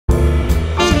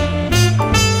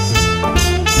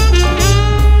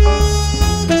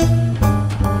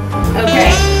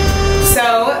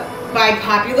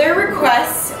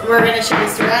we're gonna share the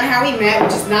story on how we met,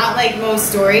 which is not like most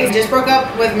stories. I just broke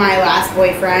up with my last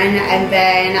boyfriend, and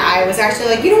then I was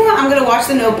actually like, you know what, I'm gonna watch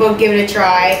The Notebook, give it a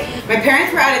try. My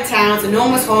parents were out of town, so no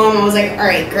one was home. I was like, all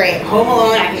right, great, home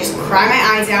alone, I can just cry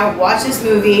my eyes out, watch this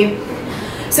movie.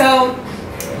 So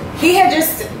he had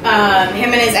just,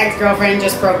 him and his ex-girlfriend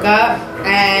just broke up,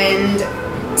 and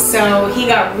so he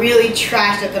got really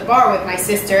trashed at the bar with my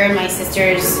sister and my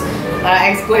sister's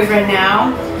ex-boyfriend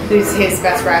now, who's his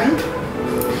best friend.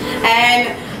 And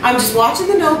I'm just watching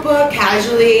The Notebook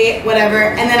casually, whatever,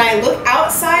 and then I look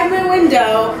outside my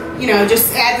window, you know,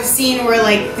 just at the scene where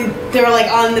like they're like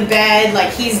on the bed,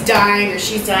 like he's dying or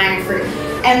she's dying for,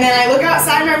 and then I look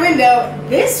outside my window.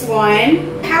 This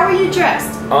one, how are you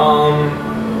dressed? I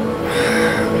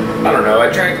don't know. I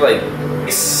drank like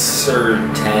 6 or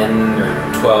 10 or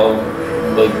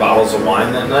 12 like bottles of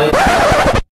wine that night.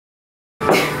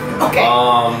 Okay.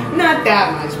 Not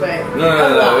that much, but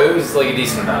No. It was like a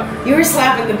decent amount. You were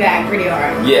slapping the bag pretty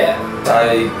hard. Yeah.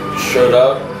 I showed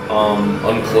up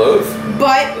unclothed.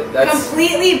 But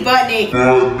completely butt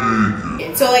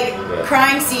naked. So like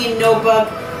crime scene, Notebook,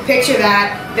 picture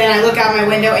that. Then I look out my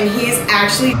window and he's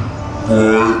actually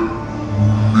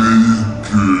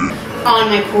on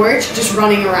my porch, just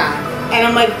running around. And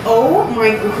I'm like, oh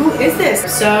my, who is this?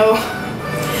 So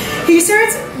he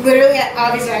starts literally,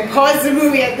 obviously I paused the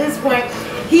movie at this point.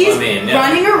 He's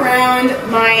running around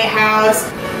my house,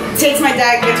 takes my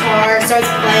dad's guitar, starts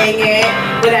playing it,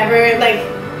 whatever, like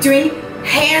doing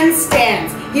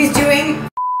handstands. He's doing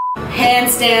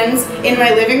handstands in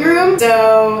my living room.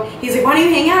 So he's like, why don't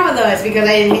you hang out with us? Because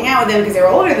I didn't hang out with them because they were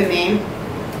older than me.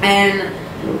 And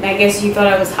I guess you thought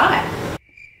I was hot.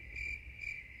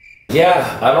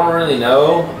 Yeah, I don't really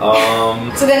know.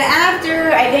 So then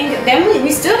after, I think, then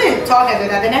we still didn't talk after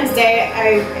that. The next day,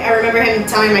 I remember him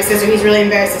telling my sister he's really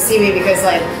embarrassed to see me because,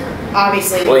 like,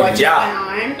 obviously, what went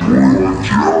on.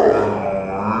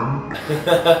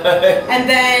 And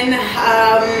then,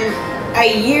 a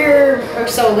year or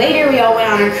so later, we all went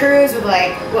on a cruise with,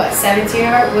 like, what, 17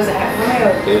 or was it?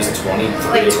 It was 23.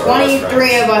 Like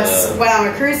 23 of us went on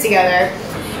a cruise together.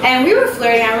 And we were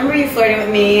flirting. I remember you flirting with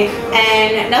me,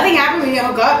 and nothing happened. We didn't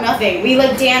hook up, nothing. We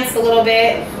like danced a little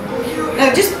bit,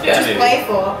 just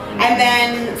playful. And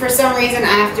then for some reason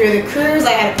after the cruise,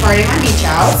 I had a party at my beach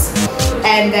house.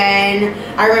 And then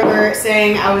I remember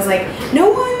saying, I was like, none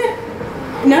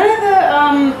of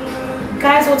the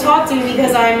guys will talk to me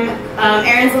because I'm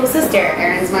Aaron's little sister.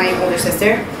 Aaron's my older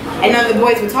sister. And none of the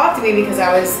boys would talk to me because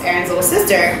I was Aaron's little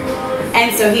sister.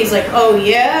 And so he's like, oh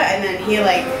yeah? And then he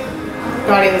like,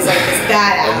 thought he was like this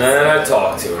badass. And then I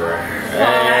talked to her.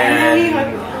 And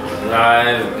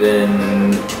I've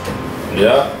been,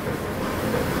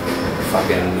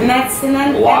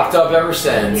 fucking locked up ever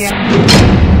since. Yeah.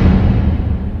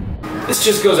 This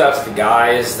just goes out to the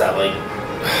guys that like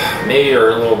maybe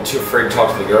are a little too afraid to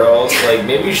talk to the girls. Like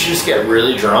maybe you should just get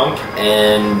really drunk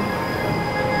and.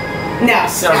 No.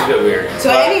 Sounds a bit weird. So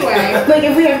anyway, like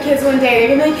if we have kids one day,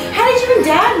 they're gonna be like, how did you and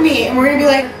dad meet? And we're gonna be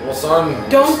like, well son,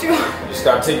 don't do it. You just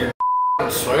gotta take your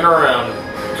and swing it around.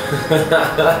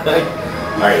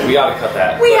 Alright, we gotta cut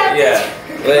that. We have to.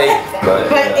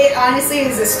 But it honestly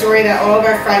is a story that all of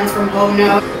our friends from home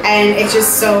know, and it's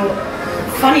just so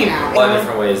funny now. A lot of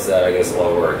different ways that I guess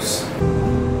love works.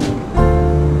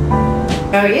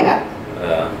 Oh yeah.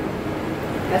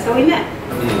 That's how we met.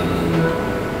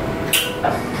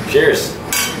 Cheers.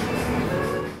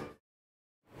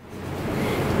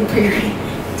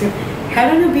 Had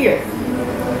on a beer.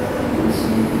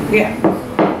 Yeah.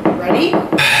 Ready?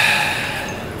 Talking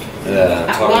about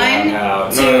how.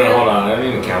 No, hold on. I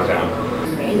didn't even count down.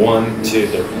 1, 2,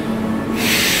 3.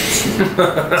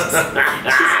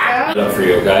 Up for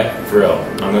you, okay? For real.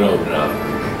 I'm gonna open it up.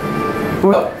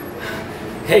 Oh.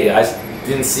 Hey guys,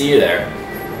 didn't see you there.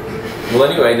 Well,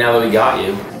 anyway, now that we got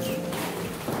you.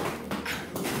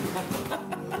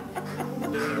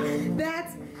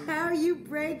 That's how you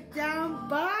break down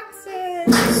boxes.